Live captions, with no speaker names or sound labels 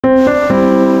What's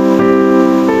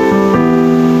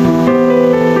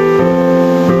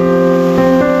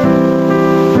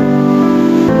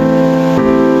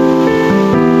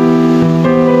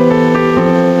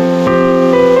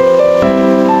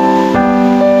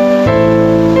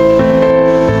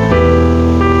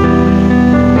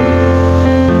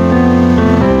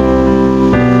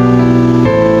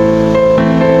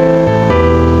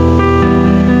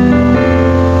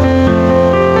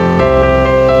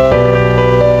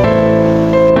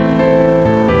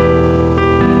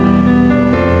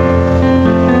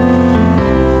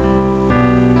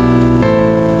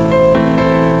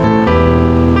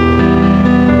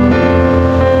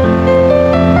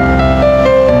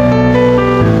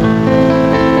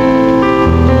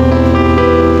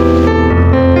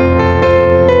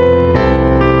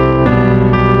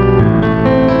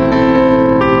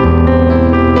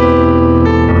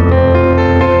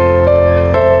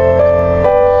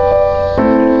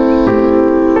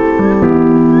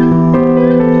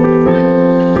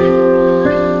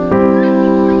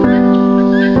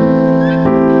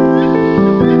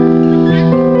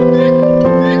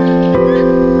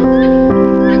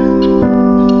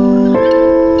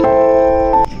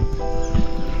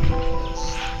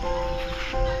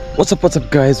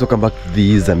up guys, welcome back to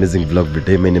this amazing vlog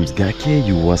today. My name is Gake,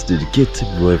 you was dedicated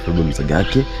boy from Mr.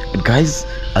 Gake. And guys,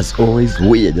 as always,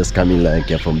 we are just coming like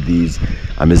from this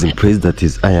amazing place that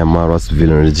is Ayamaras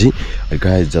Village. And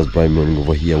guys, just by morning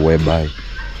over here whereby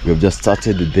we have just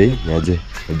started the day.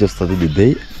 We just started the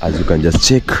day. As you can just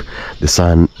check, the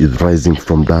sun is rising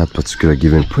from that particular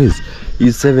given place.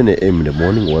 It's 7 a.m. in the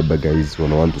morning, whereby guys,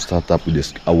 when I want to start up with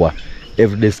this, our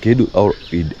everyday schedule or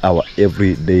with our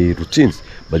everyday routines.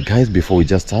 But guys, before we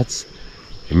just start,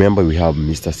 remember we have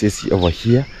Mr. Sissy over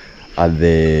here at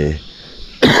the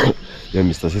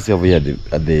Mr. Sissy over here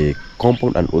at the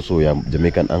compound, and also we have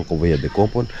Jamaican uncle over here at the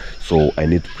compound. So I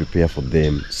need to prepare for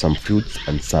them some fruits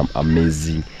and some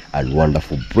amazing and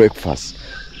wonderful breakfast.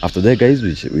 After that guys,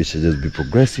 we should just be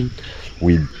progressing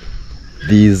with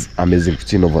these amazing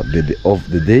routine of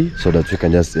the day, so that we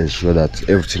can just ensure that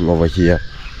everything over here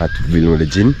at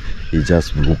Village is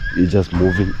just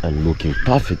moving and looking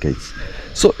perfect guys.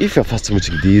 So if you're first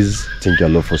watching this, thank you a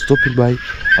lot for stopping by.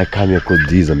 I come across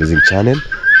this amazing channel.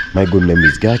 My good name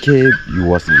is Gake, you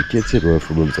was indicated or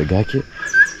from Mr. Gake.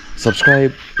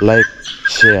 Subscribe, like,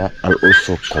 share, and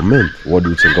also comment what do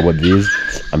you think about this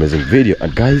amazing video.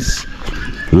 And guys,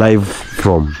 live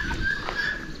from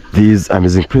this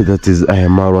amazing place that is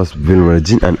Ayamaras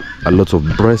Village, and a lot of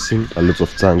blessing, a lot of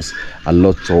thanks, a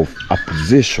lot of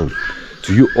appreciation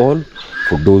to you all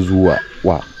for those who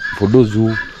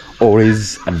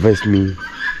always advise me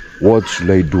what should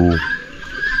I do,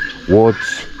 what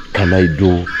can I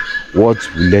do, what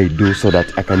will I do, so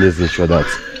that I can just ensure that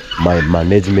my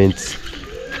management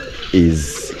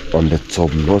is on the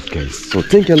top notch guys. So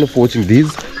thank you all for watching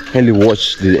this. Kindly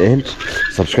watch the end,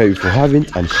 subscribe if you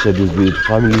haven't, and share this video to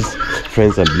families,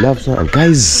 friends, and loved ones. And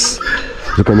guys,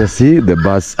 you can just see the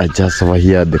birds are just over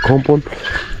here at the compound.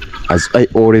 As I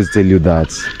always tell you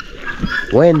that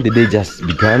when the day just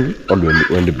began, or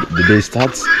when the day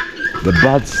starts, the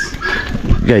birds,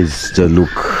 guys, just look.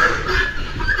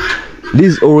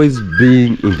 This always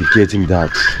being indicating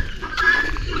that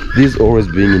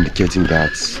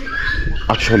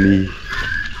actually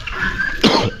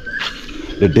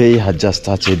the day had just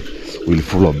started with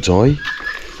full of joy,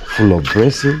 full of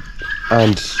blessing,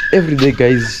 and every day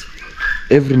guys,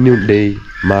 every new day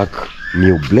mark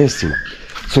new blessing.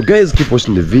 So guys, keep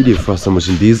watching the video. First time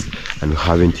watching this and you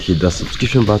haven't hit that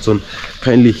subscription button,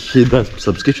 kindly hit that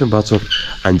subscription button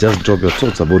and just drop your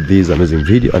thoughts about this amazing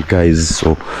video. And guys,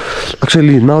 so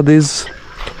actually nowadays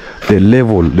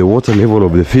the water level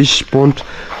of the fish pond,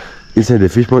 inside the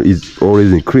fish pond, is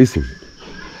always increasing.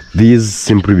 This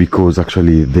simply because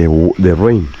actually the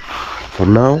rain, for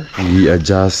now we are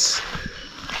just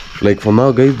like, for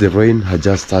now guys, the rain has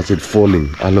just started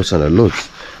falling a lot and a lot,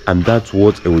 and that's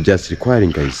what it was just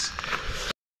requiring guys.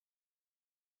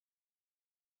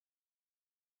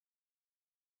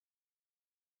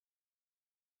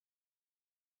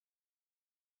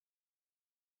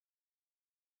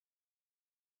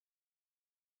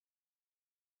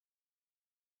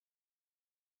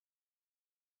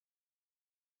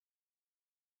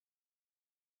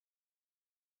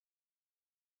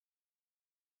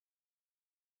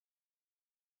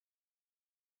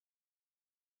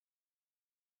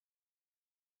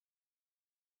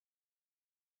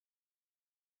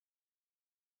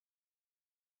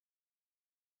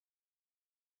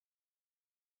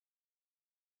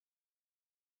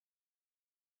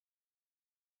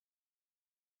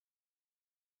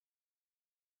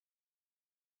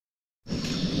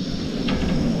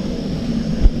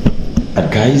 And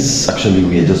guys, actually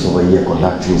we are just over here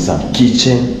conducting some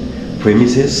kitchen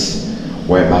premises,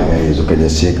 whereby guys you can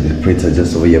just check the plates are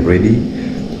just over here ready.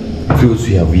 Fruits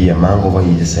we have here, mango over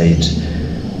here side,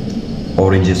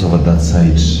 oranges over that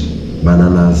side,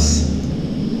 bananas,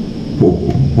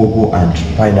 popo and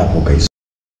pineapple guys.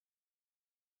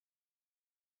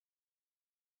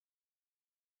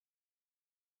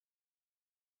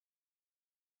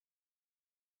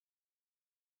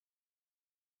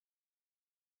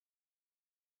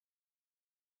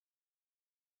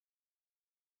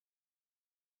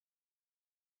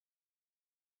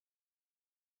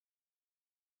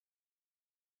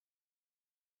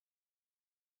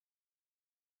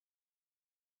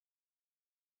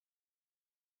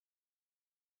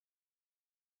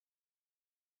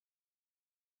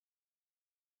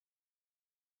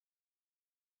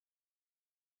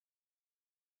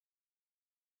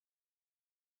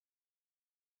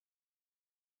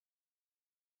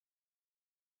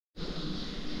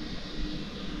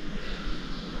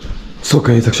 So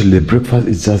guys, actually the breakfast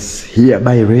is just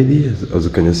hereby ready. As you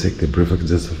can just check, the breakfast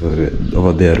is just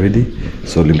over there ready.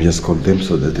 So let me just call them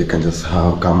so that they can just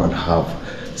come and have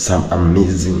some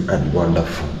amazing and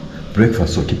wonderful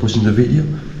breakfast. So keep watching the video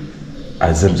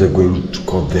as I'm just going to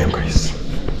call them guys.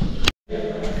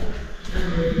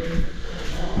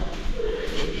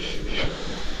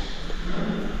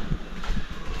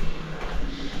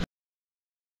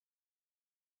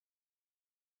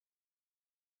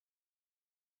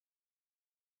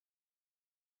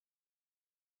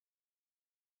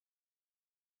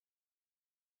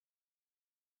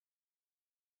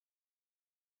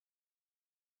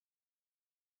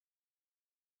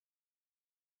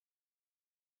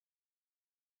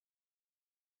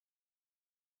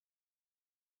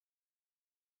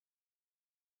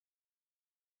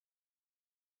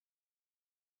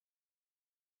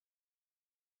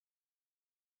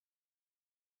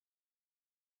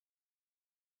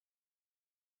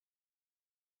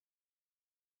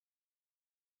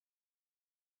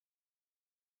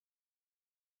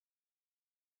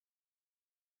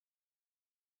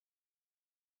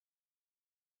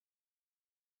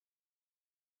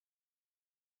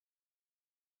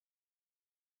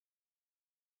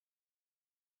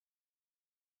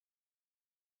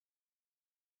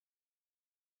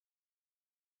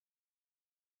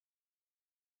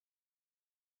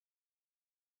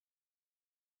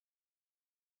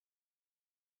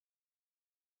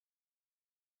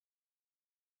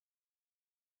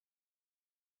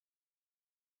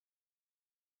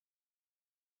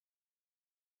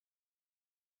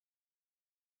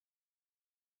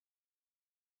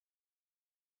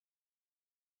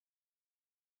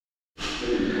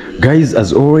 Guys,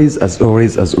 as always, we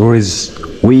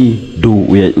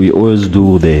always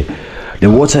do the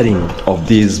watering of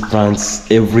these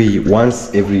plants every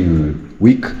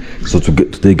week. So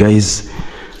today guys,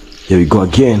 here we go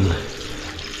again.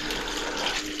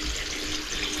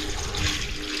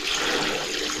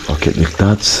 Okay, like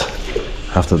that.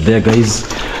 After there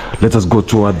guys, let us go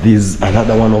toward this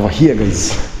another one over here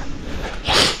guys.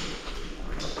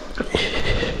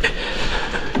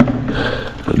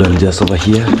 Done just over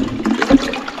here.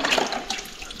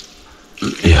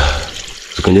 Yeah,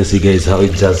 you can just see guys how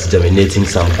it's just germinating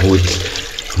some good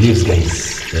leaves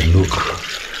guys. They look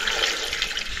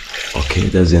okay.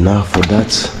 That's enough for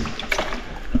that.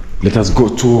 Let us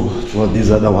go toward this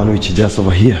other one which is just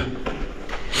over here.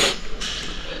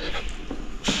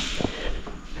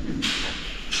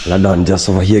 Another one just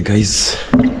over here guys.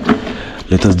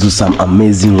 Let us do some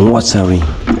amazing watering.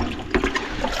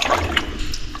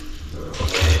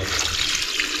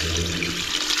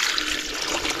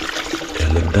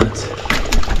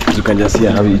 You can just see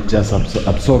how it just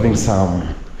absorbing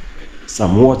some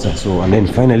water. So and then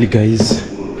finally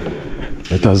guys,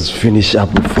 let us finish up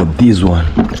for this one.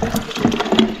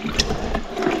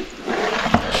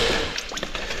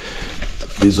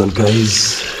 This one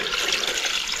guys,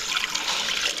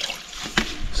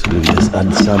 so we'll just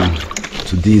add some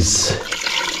to this.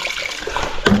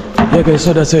 Yeah guys,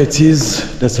 so that's how it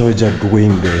is. That's how we're just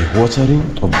doing the watering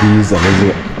of these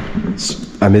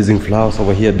amazing flowers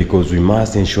over here, because we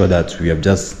must ensure that we have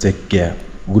just take care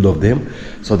good of them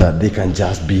so that they can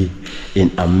just be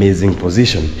in amazing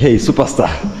position. Hey superstar.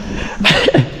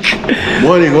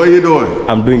 Morning, what are you doing?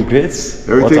 I'm doing great.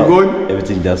 Everything good?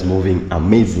 Everything just moving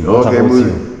amazing. Okay,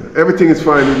 everything is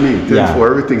fine with me. 10-4,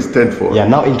 everything's 10-4. Yeah,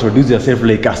 now introduce yourself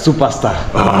like a superstar.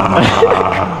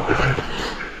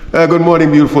 Good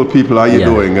morning, beautiful people. How you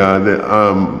doing?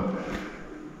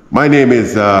 My name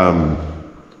is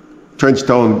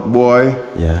Trenchtown Boy.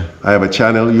 Yeah. I have a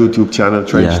channel, YouTube channel,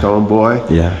 Trenchtown Boy.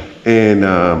 Yeah. And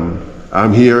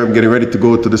I'm here. I'm getting ready to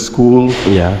go to the school.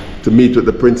 Yeah. To meet with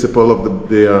the principal of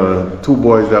the two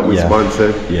boys that we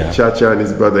sponsored. Yeah. Chacha and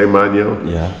his brother Emmanuel.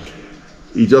 Yeah.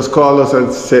 He just called us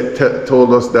and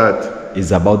told us that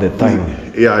it's about the time.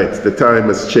 It's the time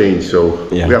has changed, so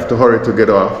we have to hurry to get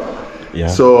off. Yeah.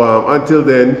 So until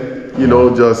then, you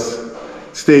know, just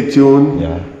stay tuned.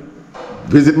 Yeah.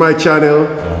 Visit my channel,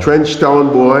 Trench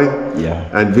Town Boy. Yeah.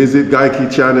 And visit Gaiki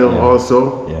channel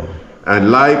also. Yeah.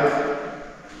 And like,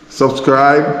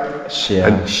 subscribe, share.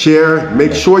 And share.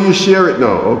 Make sure you share it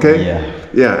now, okay? Yeah.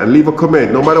 Yeah, and leave a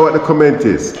comment, no matter what the comment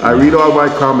is. I read all my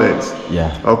comments.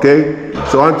 Yeah. Okay?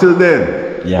 So until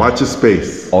then, watch your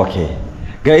space. Okay.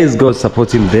 Guys, go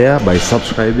support him there by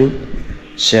subscribing,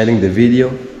 sharing the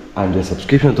video, and the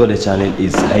subscription to the channel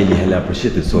is highly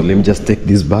appreciated. So let me just take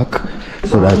this back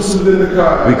so that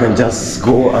we can just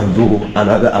go and do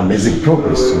another amazing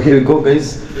progress. So here we go,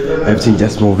 guys. Everything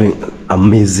just moving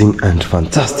amazing and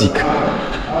fantastic.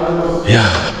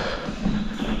 Yeah.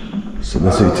 So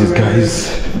that's what it is,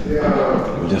 guys.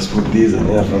 We just put this and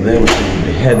here for them to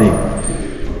be heading.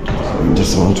 So we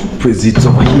just want to press it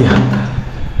over here.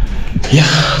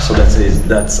 Yeah, so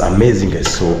that's amazing,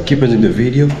 guys. So keep watching the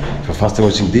video. If you're first time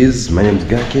watching this, my name is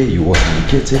Gake. You watch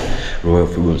Dedicated Royal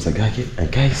Freedom Sagake,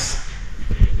 and guys,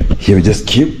 here we just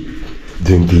keep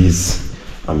doing this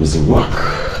amazing work.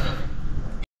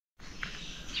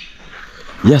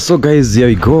 Yeah, so guys, here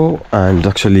we go, and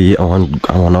actually I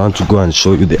want to go and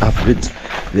show you the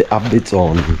updates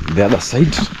on the other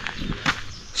side.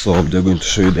 So they're going to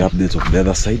show you the updates of the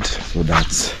other side so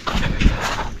that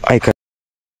I can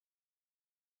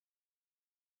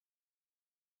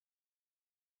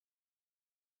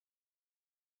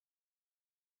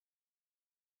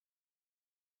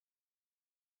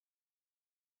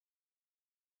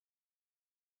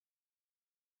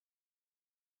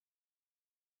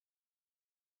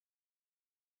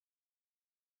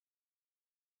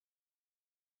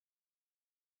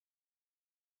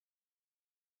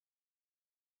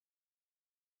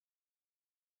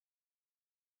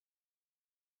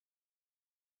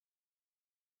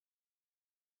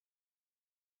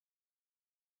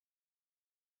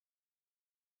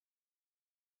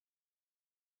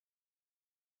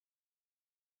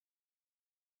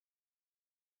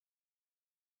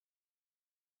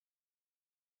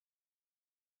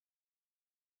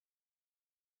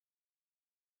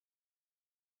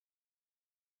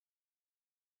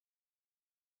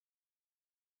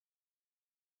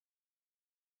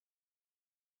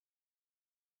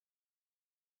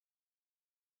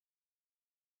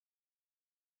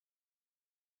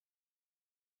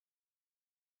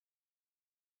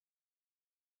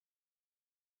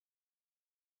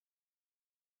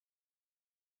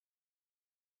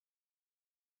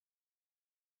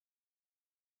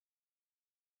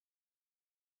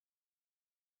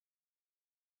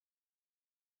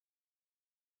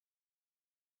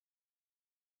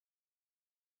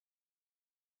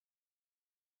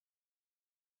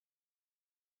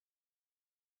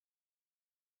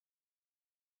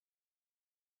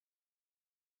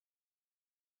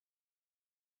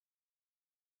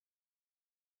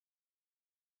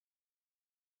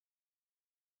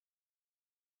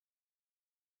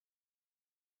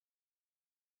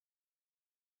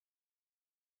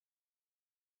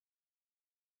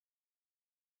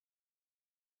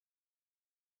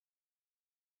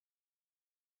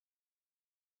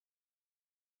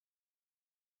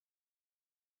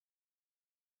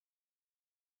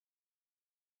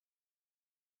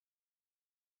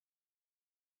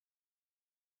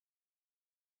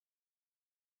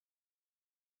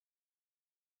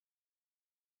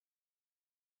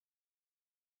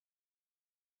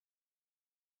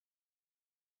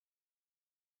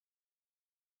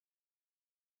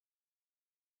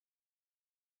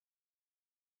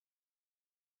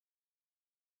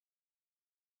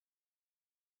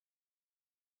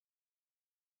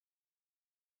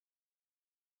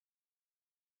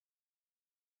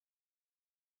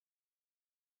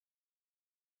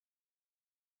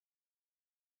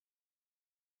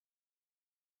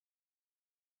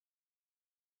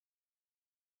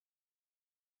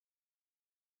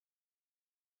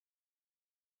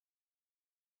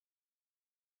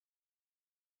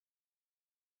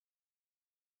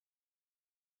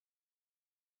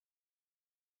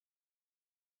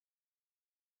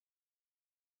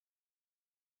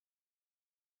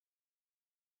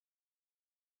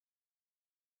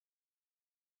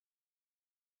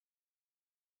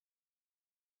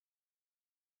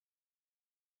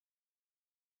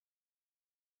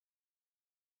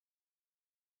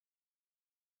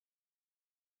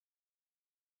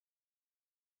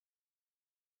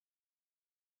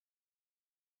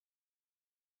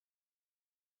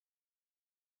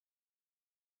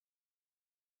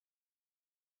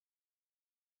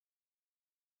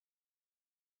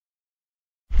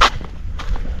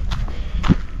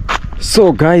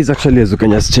So guys, actually as you can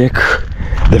just check,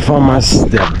 the farmers,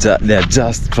 they are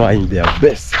just trying their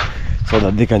best so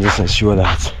that they can just ensure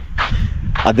that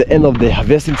at the end of the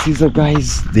harvesting season,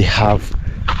 guys, they have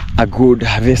a good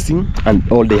harvesting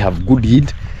and all they have good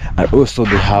yield, and also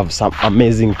they have some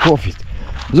amazing profit.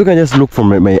 So you can just look from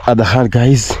my other hand,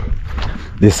 guys,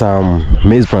 there's some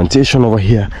maize plantation over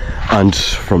here, and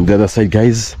from the other side,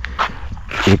 guys,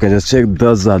 you can just check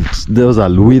those are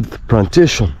wheat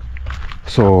plantation.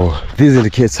 So this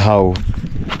indicates how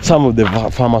some of the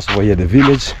farmers over here, the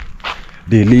village,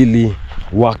 they really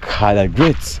work hard and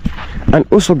great. And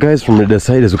also, guys, from the other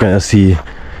side, as you can see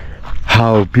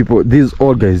how people, these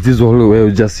all guys, this all where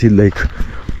you just see like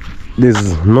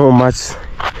there's no much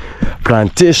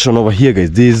plantation over here,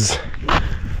 guys. These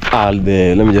are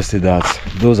the, let me just say that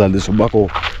those are the tobacco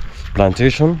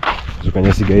plantation, as you can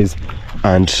just see, guys.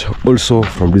 And also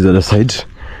from this other side,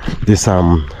 there's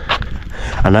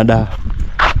another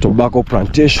tobacco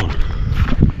plantation.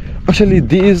 Actually,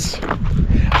 these,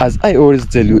 as I always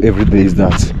tell you every day, is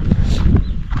that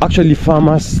actually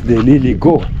farmers, they really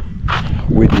go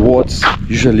with what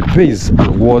usually pays,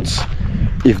 and what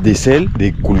if they sell,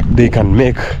 they can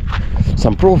make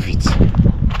some profit.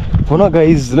 For now,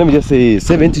 guys, let me just say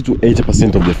 70 to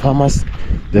 80% of the farmers,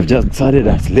 they've just decided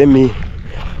that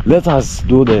let us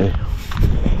do the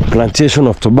plantation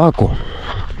of tobacco.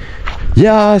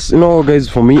 Yes, you know, guys,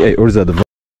 for me, I always advise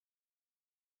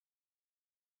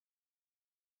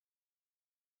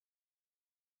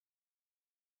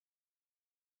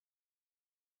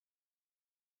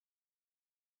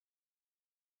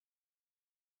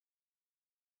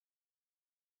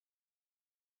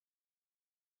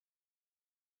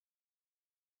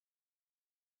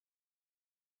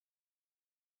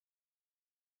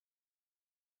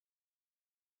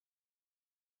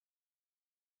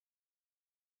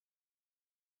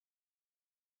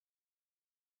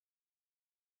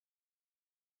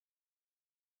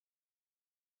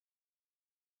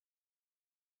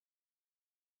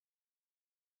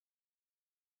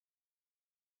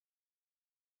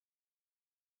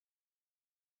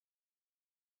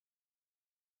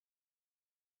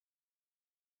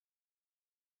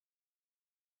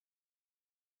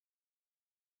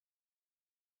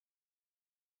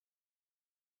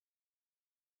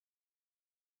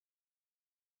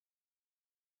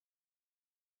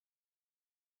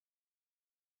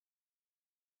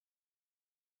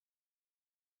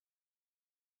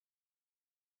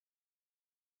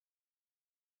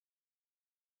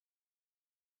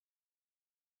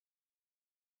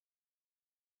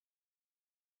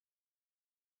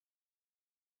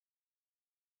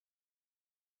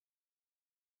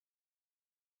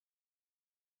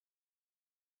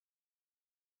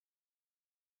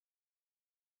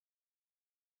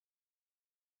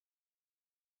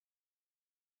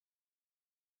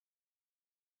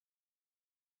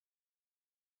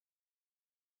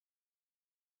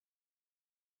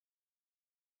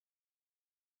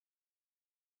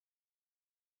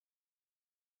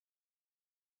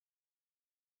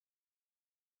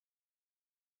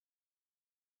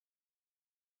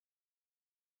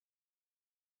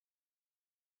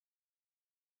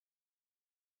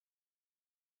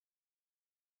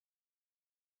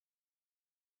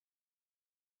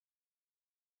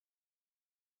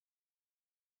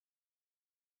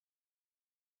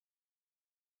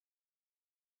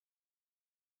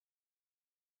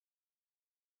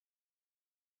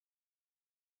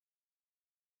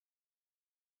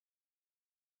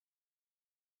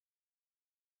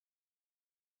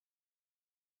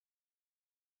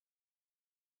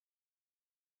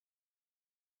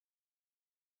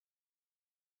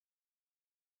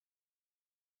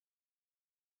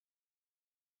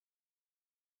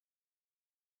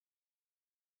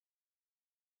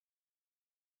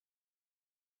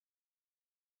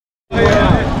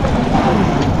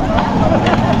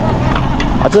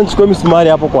acha nichukue misumari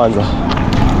hapo kwanza.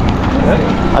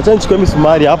 Acha nichukue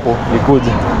misumari hapo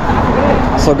nikuje.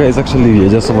 So guys, actually we are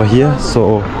just over here,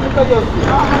 so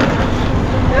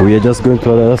we are just going to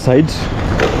the other side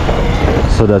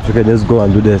so that we can just go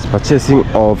and do this purchasing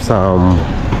of some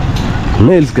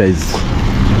nails, guys.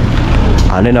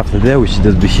 And then after that we should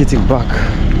just be hitting back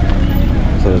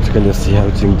so that we can just see how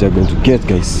things they're going to get,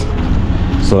 guys.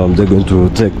 So I'm just going to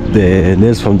take the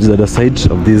nails from this other side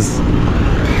of this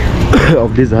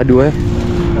of this hardware.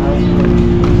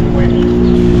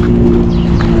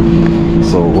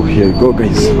 So here you go,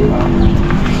 guys. So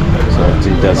I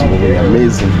think that's really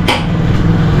amazing.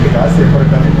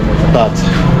 That.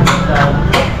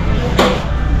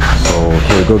 So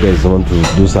here you go, guys. I want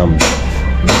to do some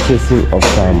purchasing of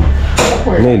some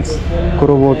nails.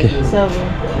 Koroboke.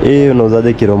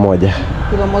 Unauzaje kilo moja?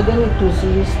 Kilo moja ni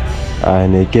 260.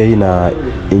 Niwekea hii na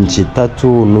inchi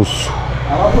 3.5.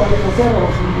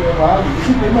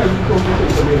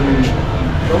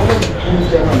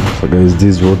 So guys,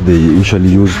 this is what they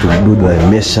usually use to do the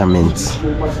measurements.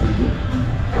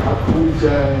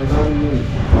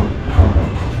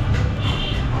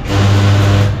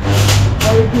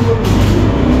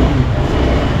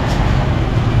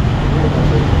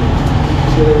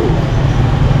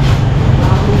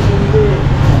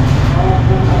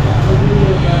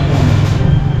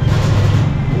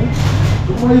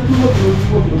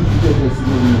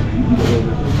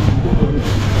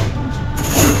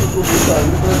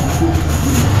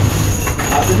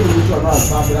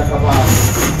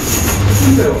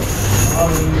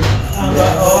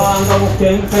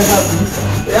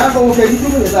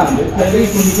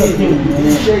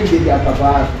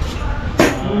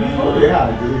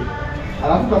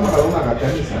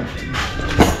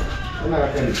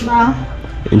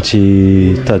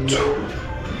 Inchi 3.5.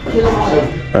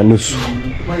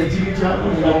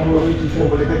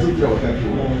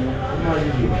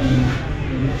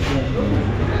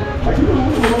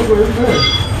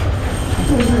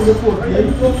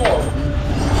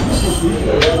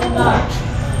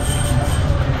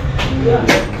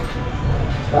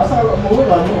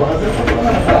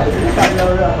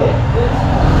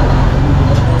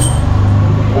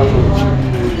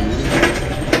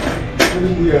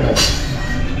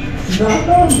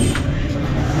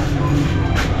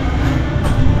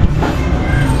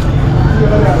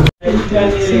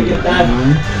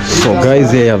 So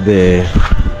guys, here you have the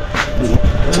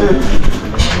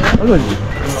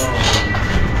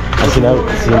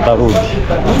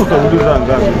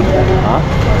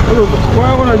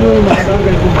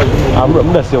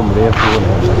muda sio mrefu.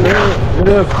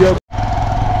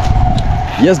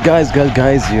 Yes guys,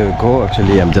 here we go.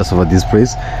 Actually, I'm just over this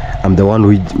place. I'm the one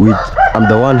I'm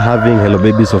the one having Hello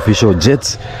Baby's official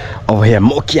jet over here,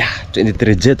 Nokia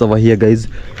 23 jet over here, guys.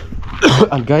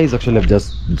 And guys, actually I've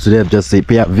just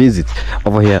pay a visit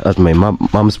over here at my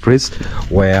mom's place,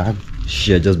 where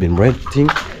she had just been renting,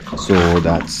 so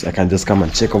that I can just come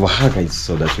and check over her, guys,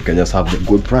 so that we can just have the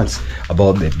good plans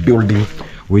about the building,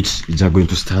 which is going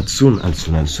to start soon.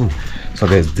 So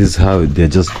guys, this is how they're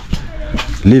just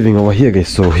living over here, guys.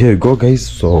 So here you go, guys.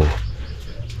 So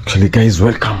actually, guys,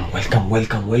 welcome. Where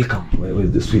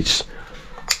is the switch?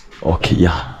 Okay,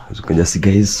 yeah, as you can just see,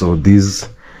 guys. So these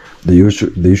they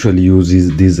usually use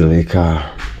this like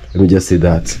let me just say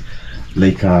that,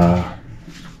 like a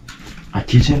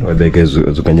kitchen, where they, guys,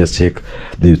 as you can just check,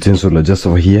 the utensils are just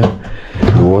over here,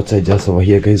 the water just over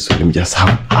here, guys. So let me just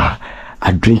have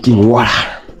a drinking water.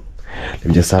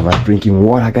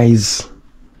 Guys.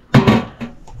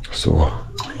 So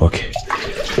okay,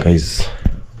 guys,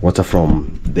 water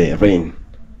from the rain.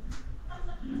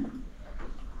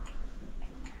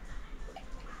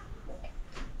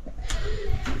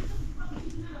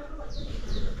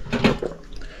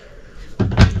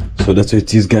 So that's what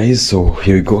it is, guys. So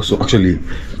here we go. So actually,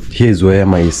 here's where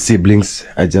my siblings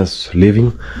are just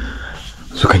living.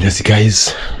 So can you see,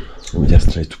 guys? Let me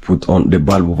just try to put on the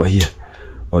bulb over here.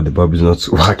 Oh, the bulb is not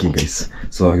working, guys.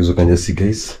 So as you can just see,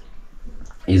 guys,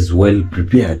 is well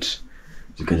prepared.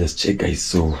 You can just check, guys.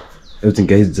 So everything,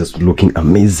 guys, is just looking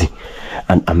amazing,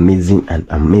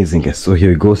 guys. So here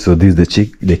we go. So this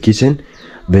is the kitchen.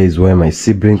 There is where my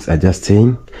siblings are just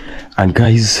staying. And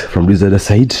guys, from this other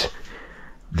side,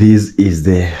 this is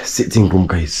the sitting room,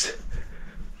 guys.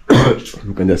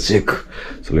 You can just check.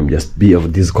 So let me just be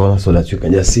of this corner so that you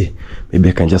can just see. Maybe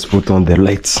I can just put on the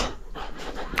lights.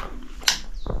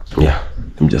 Yeah,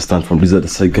 let me just stand from this other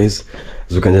side, guys.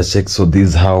 As you can just check. So this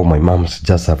is how my mom's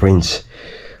just arranged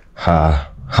her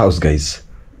house, guys.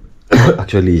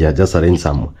 Actually, I just arranged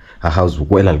her house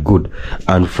well and good.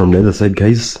 And from the other side,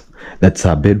 guys, that's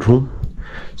her bedroom.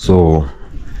 So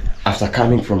after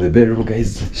coming from the bedroom,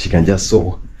 guys, she can just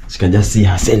see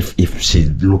herself if she's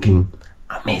looking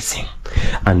amazing.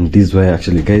 And this way,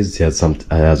 actually, guys, she has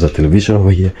a television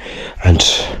over here. And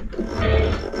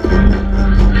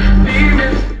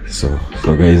so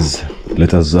guys,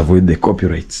 let us avoid the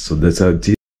copyright. So that's how it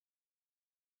is.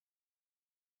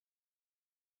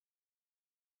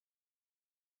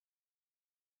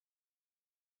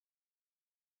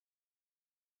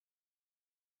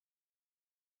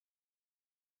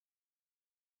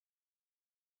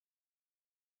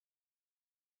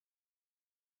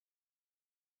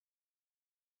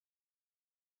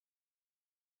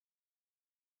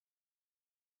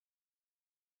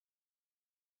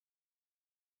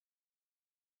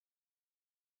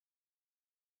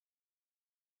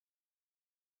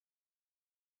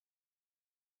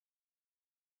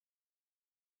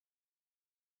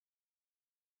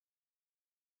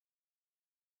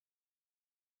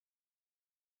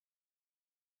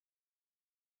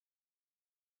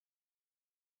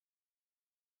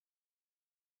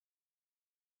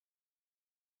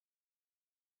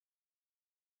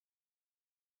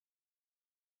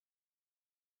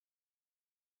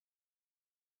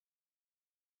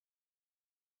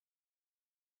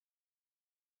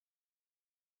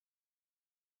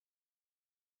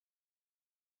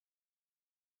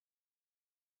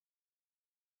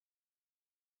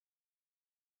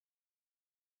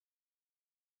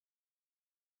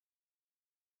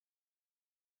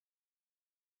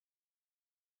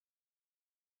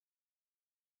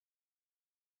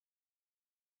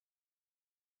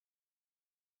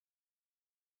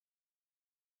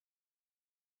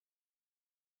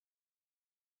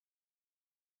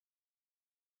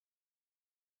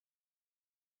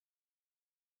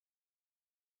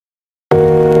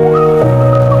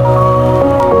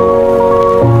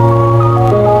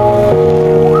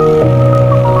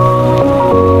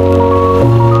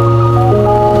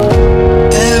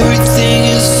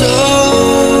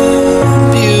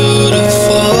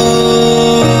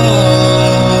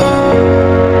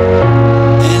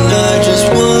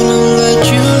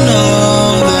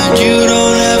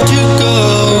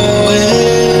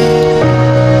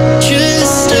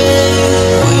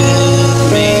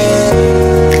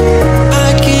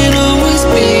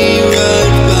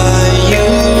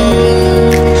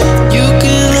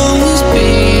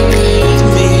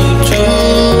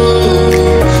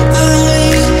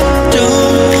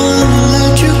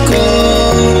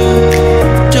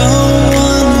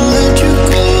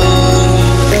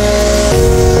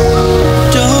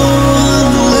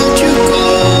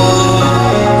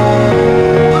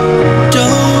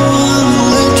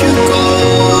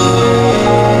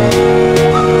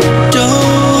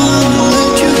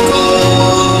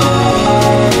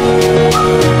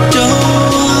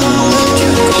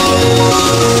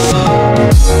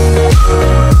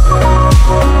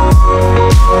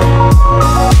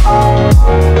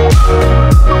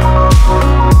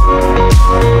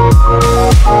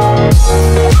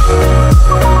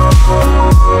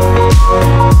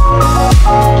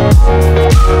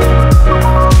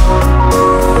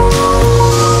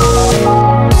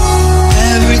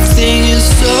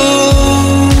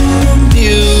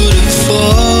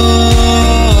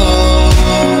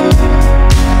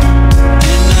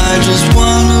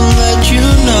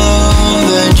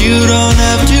 You don't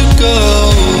have to go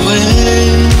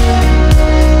away.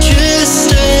 Just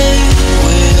stay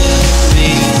with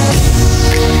me.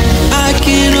 I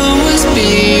can always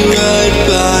be right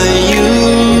by you.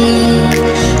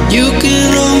 You can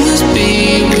always be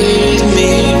with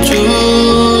me too.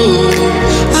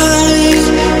 I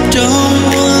don't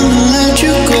wanna let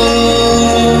you go.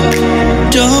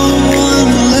 Don't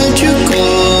wanna let you go.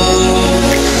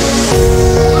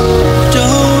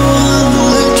 Don't wanna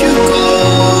let you go.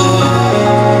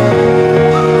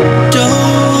 Don't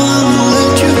wanna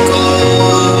let you go.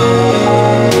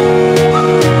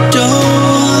 Don't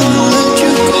wanna let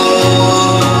you go.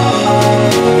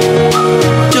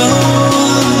 Don't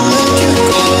wanna let you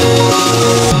go.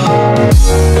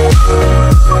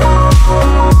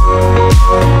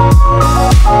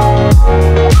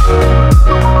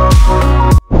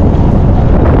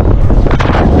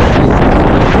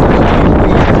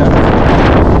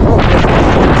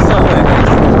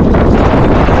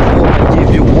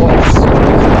 Give you words,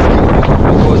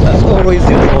 because as always,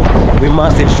 you know, we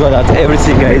must ensure that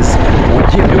everything, guys, we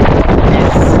give you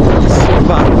this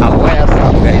super aware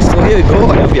stuff, guys. So here we go.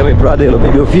 I have here my brother, you know,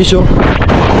 baby official.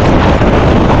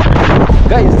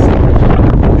 Guys,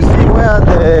 you see where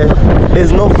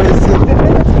there's no fencing.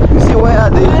 You see where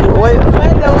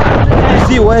you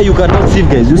see where you cannot see,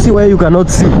 guys. You see where you cannot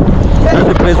see. That's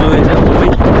the place where we're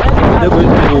going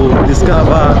to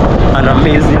discover an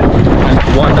amazing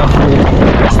and wonderful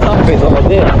stuff, guys, over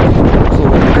there. So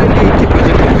kindly keep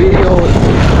watching the video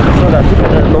so that you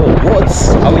can know what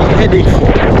are we heading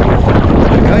for.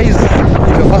 Guys, if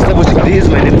you're first time watching this,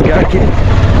 my name is Gaki.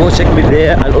 Go check me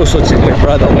there and also check my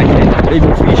brother over here, Baby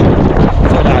Official,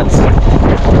 so that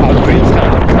our dreams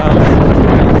can come.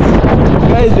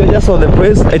 Guys, we're just on the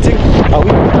place. I think, are we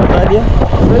in Tanzania?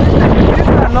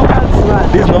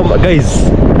 This number, guys,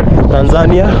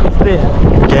 Tanzania,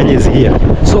 Kenya is here.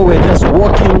 So we're just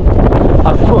walking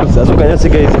across. As you can see,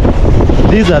 guys,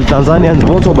 these are Tanzanian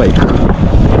motorbike.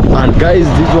 And guys,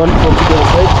 this one from the other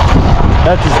side,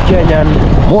 that is Kenyan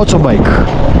motorbike.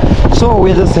 So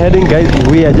we're just heading, guys.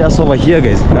 We are just over here,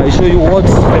 guys. I'll show you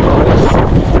what's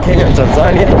Kenya and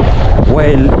Tanzania.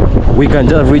 Well, we can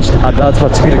just reach at that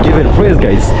particular given place,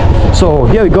 guys. So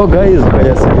here we go, guys.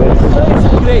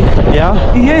 Yeah.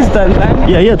 Here is Tanzania.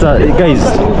 Yeah, yeah,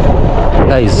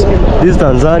 guys. This is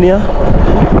Tanzania.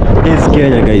 This is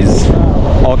Kenya, guys.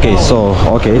 Okay, so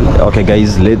okay,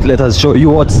 guys. Let us show you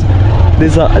what's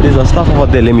there's a stuff over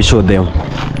there. Let me show them,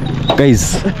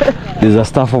 guys. There's a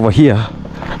stuff over here.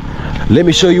 Let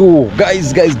me show you,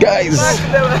 guys.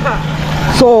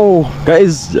 So,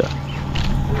 guys,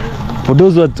 for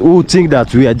those who think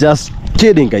that we are just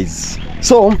kidding, guys.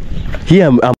 So here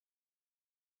I'm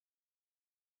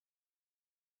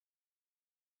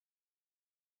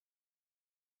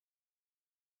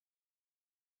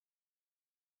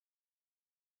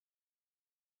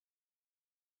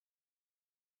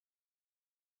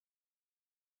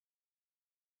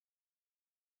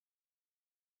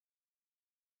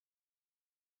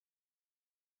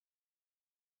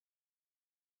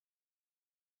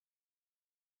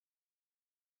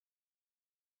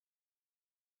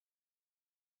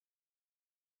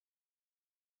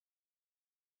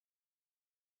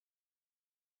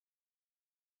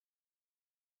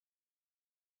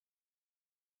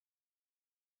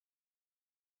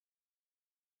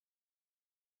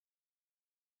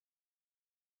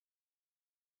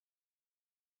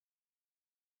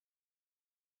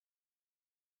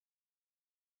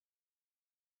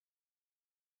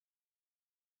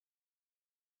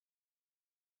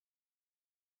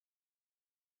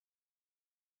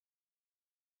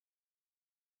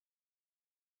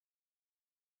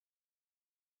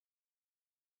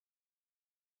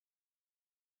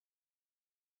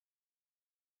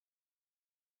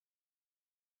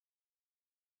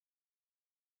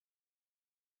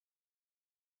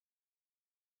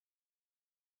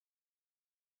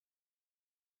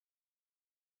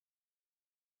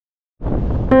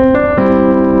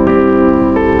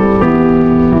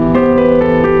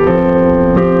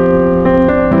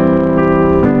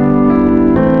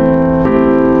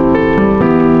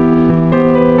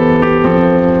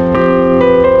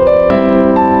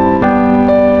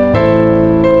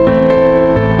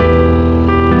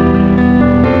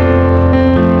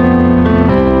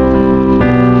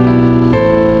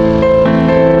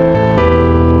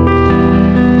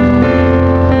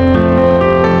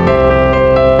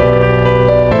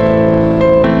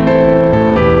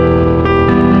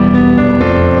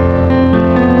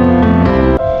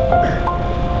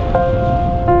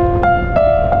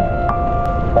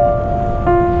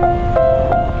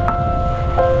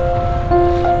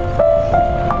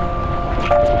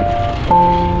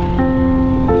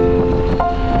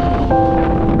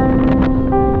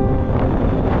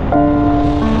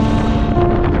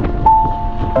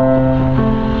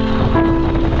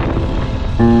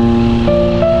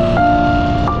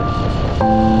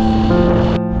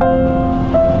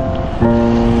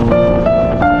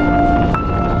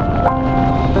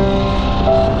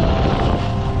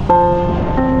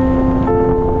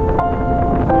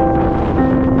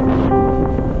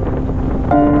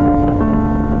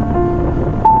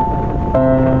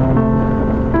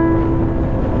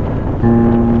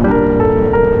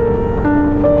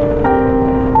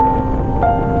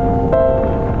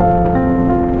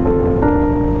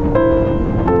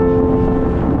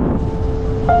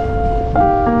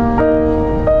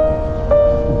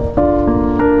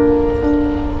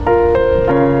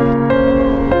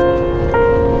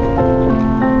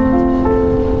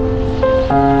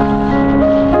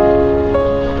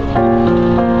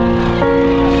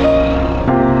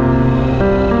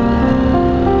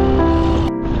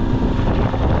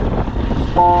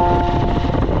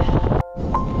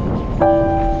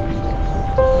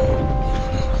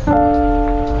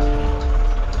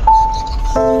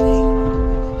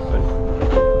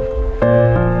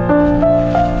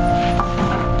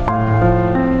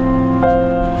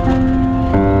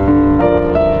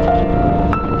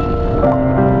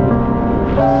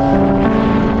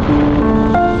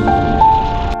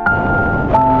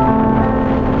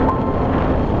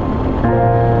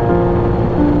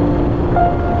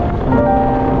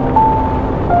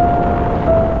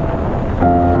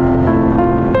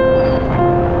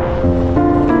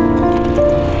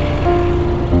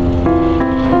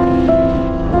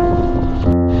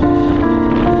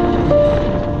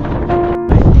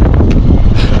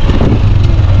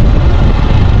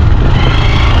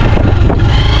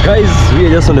Guys, we are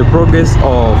just on the progress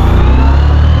of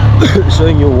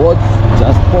showing you what's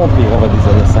just popping over this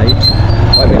other side.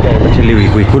 But again, actually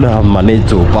we couldn't have managed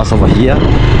to pass over here,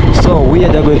 so we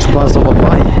are just going to pass over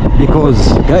by,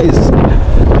 because guys,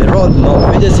 the road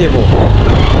not vegetable.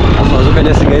 So as you can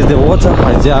just see, guys, the water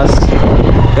has just,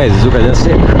 guys, as you can just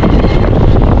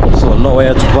see, so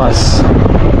nowhere to pass.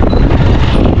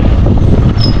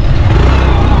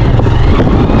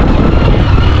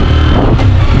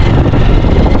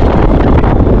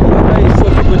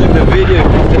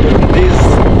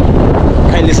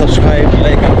 Subscribe,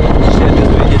 like, and share this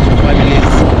video to families,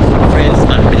 friends,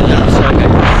 and relatives. So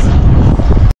guys,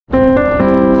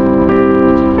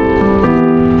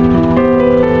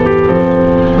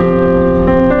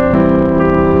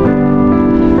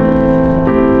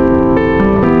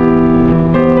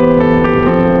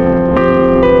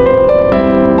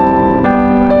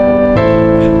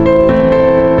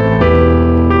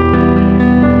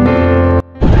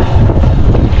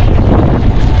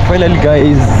 finally,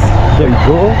 guys, there we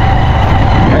go.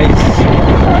 Guys,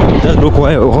 just look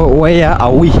where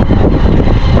are we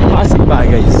passing by,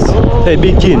 guys. Hey,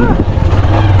 big kin,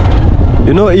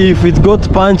 you know, if it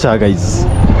got puncture, guys,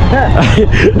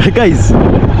 guys,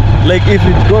 like if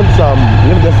it got some,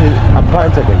 let me just say a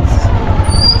puncture, guys,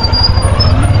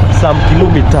 some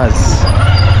kilometers.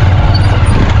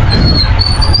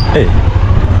 Hey,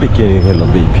 big kin, hello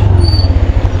baby.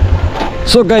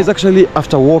 So guys, actually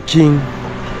after walking,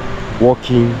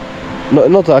 no,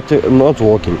 not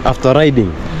walking, after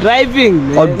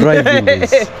Driving, or driving,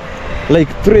 guys, like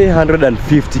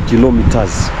 350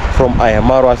 kilometers from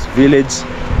Ayamaras village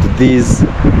to this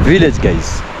village,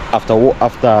 guys. After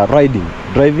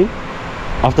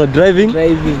driving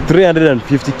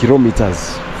 350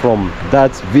 kilometers from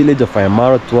that village of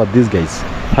Ayamara toward this, guys.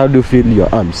 How do you feel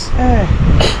your arms?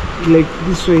 like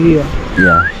this way here.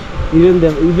 Yeah. Even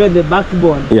the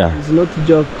backbone. Yeah. It's not a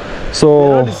joke. So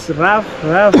The road is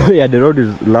rough. yeah, the road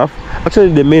is rough.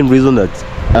 Actually, the main reason that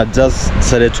I just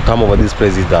decided to come over this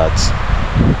place is that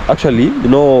actually, you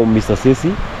know, Mr.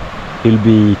 Sesi, he'll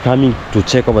be coming to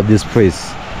check over this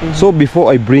place. So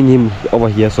before I bring him over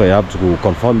here, so I have to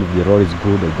confirm if the road is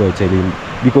good. I go tell him,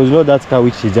 because you know that car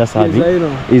which he just having Yes, I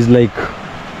know. is like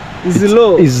It's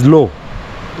low. Is low.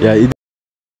 Yeah.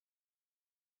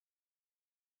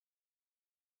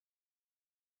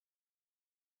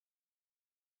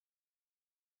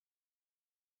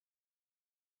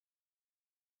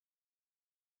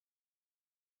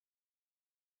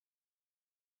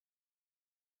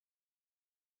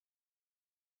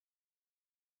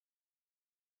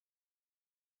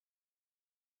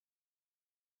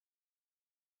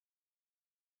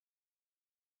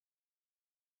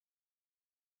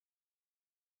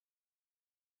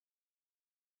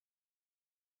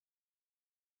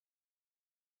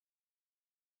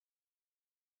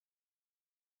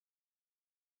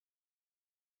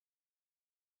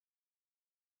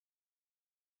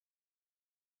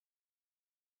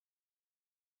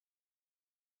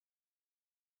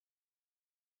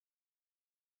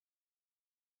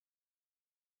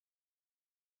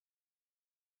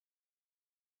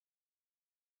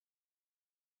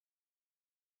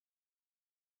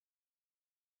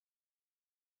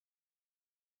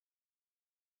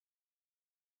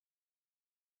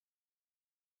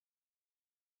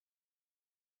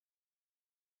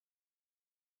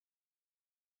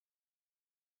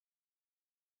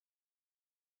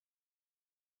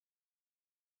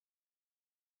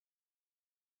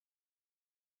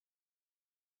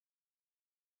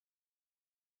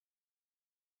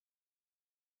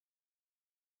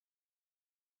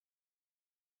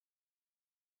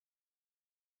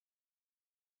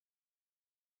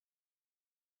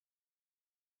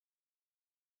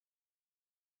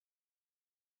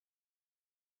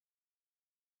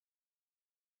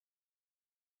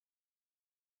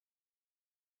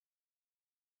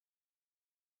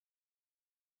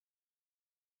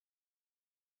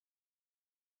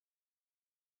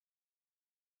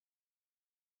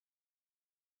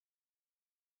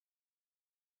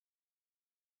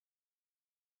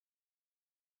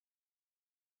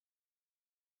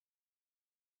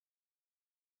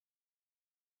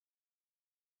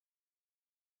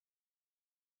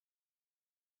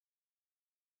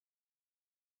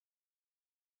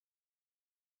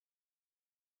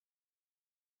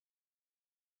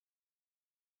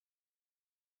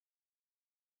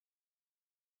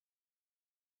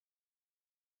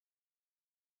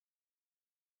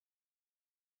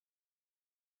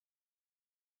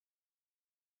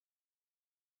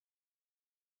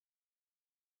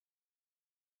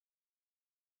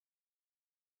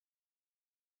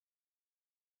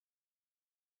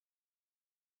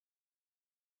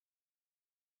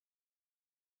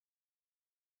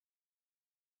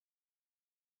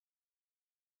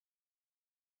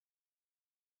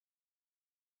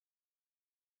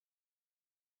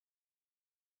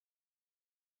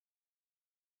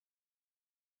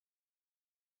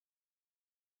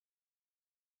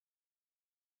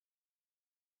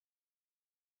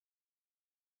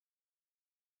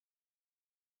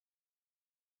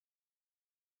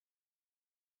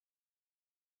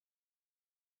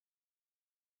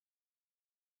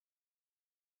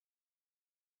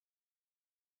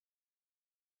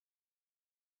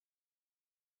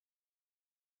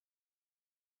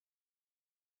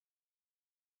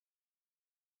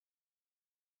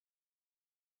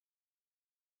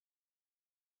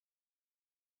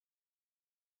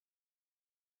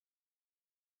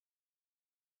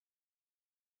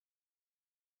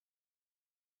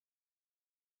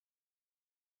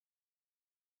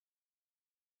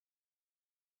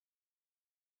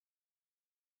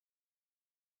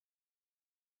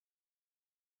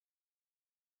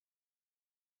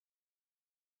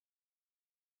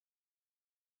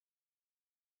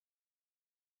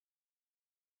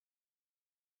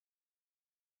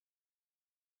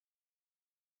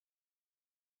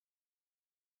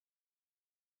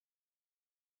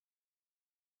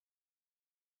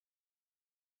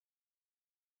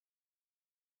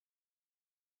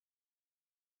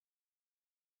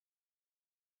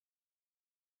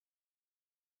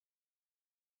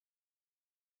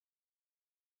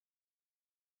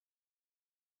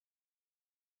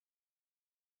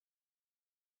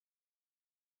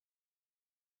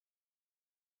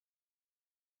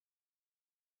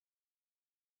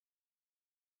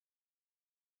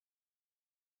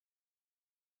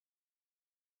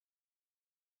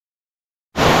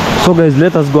 So guys,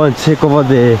 let us go and check over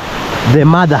the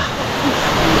mother.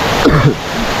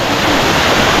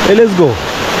 Hey, let's go.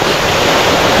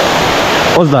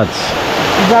 What's that?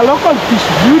 It's a local fish.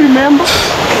 Do you remember?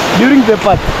 During the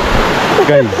party.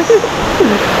 Guys, This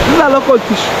is a local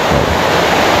fish.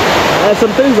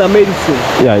 Sometimes a medicine.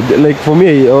 yeah, like for me,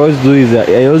 I always do is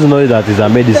I always know that it's a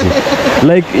medicine.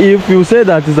 Like if you say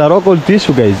that it's a local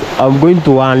tissue, guys, I'm going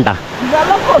to wonder. It's a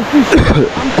local fish.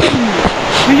 I'm telling you.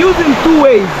 We use in two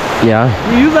ways. Yeah,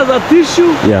 We use as a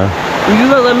tissue. yeah. We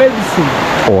use as a medicine.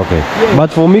 Oh, okay. Yeah.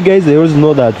 But for me, guys, I always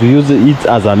know that we use it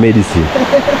as a medicine.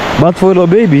 But for the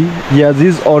baby, he has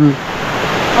his own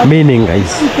meaning,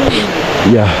 guys.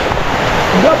 Yeah.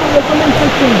 Drop in the comment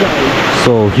section, guys.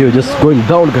 So here just going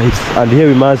down, guys, and here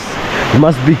we must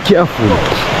be careful.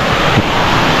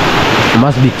 We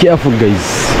must be careful,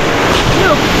 guys.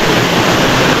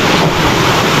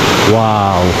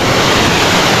 Wow.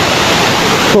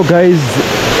 So guys,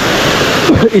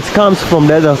 it comes from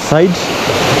the other side.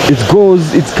 It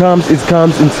goes, it comes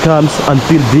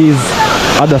until this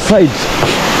other side.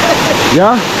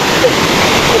 Yeah.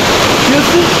 You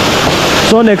see?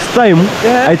 So next time,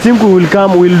 Yeah. I think we will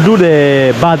come. We'll do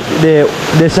the bath,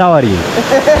 the showering.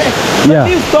 Yeah.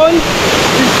 This stone is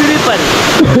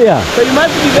slippery. Yeah. So you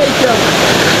must be very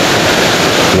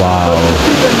careful. Wow.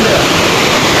 Keep them there.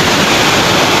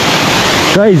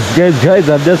 Guys,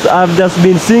 I've just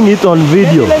been seeing it on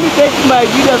video. Let me take my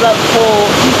videos up for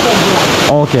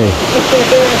Instagram. Okay.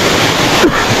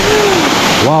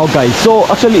 Wow, guys. So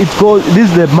actually, it's called. This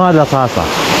is the mother sasa.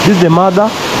 This is the mother,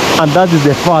 and that is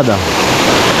the father.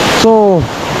 So,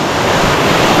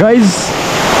 guys,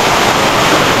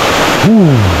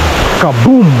 boom,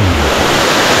 kaboom.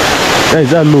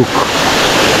 Guys,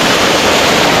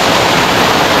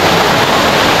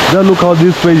 look how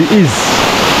this place is.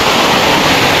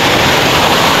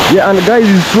 Yeah, and guys,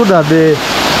 it's true that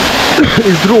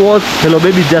it's true what Hello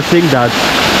Baby just saying that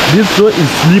this road is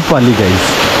slippery, guys.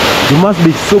 You must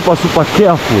be super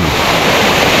careful.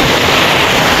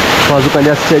 So as you can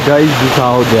just check, guys, this is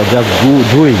how they are just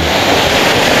doing.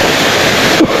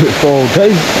 So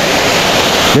guys,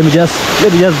 let me just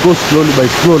go slowly by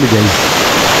slowly, guys.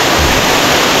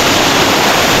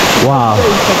 Wow.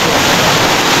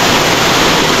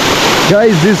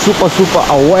 Guys, this is super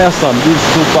awesome. This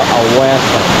is super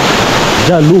awesome.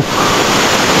 Just look.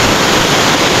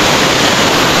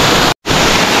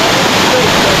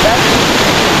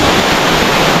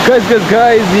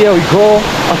 Guys, here we go.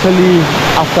 Actually,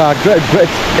 after a great,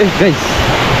 hey guys,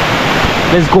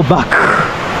 let's go back.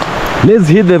 Let's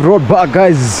hit the road back,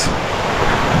 guys.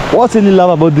 What I really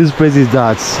love about this place is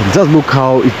that just look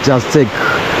how it just take,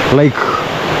 like,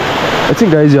 I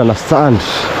think guys you understand.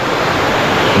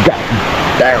 God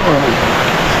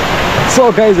damn.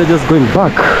 So guys, are just going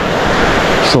back.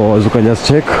 So as you can just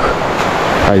check,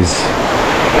 guys.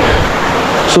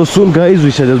 So soon, guys,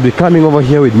 we shall just be coming over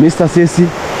here with Mr. Sesi,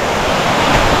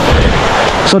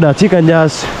 so that he can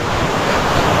just